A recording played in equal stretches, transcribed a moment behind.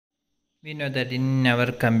We know that in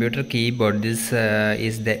our computer keyboard this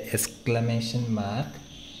is the exclamation mark,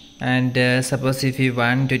 and suppose if you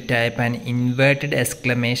want to type an inverted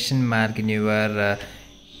exclamation mark in your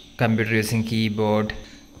computer using keyboard,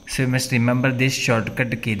 so you must remember this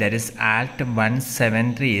shortcut key, that is Alt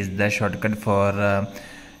 173 is the shortcut for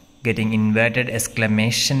getting inverted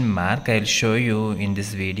exclamation mark. I will show you in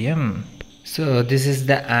this video. So this is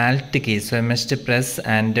the Alt key, so I must press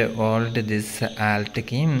and hold this Alt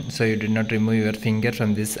key, so you do not remove your finger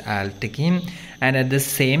from this Alt key, and at the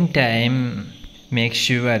same time make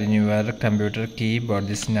sure in your computer keyboard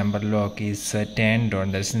this number lock is turned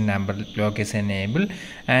on, that is number lock is enabled,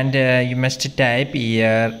 and you must type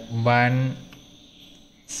here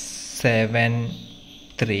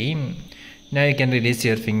 173. Now you can release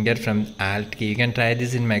your finger from Alt key. You can try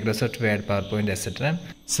this in Microsoft Word, PowerPoint, etc.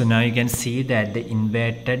 So now you can see that the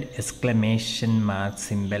inverted exclamation mark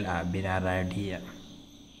symbol have been arrived here.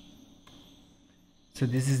 So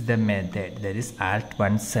this is the method, that is Alt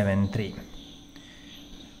 173.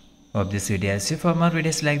 Hope this video helps you. For more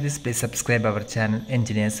videos like this, please subscribe our channel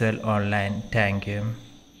Engineers World Online. Thank you.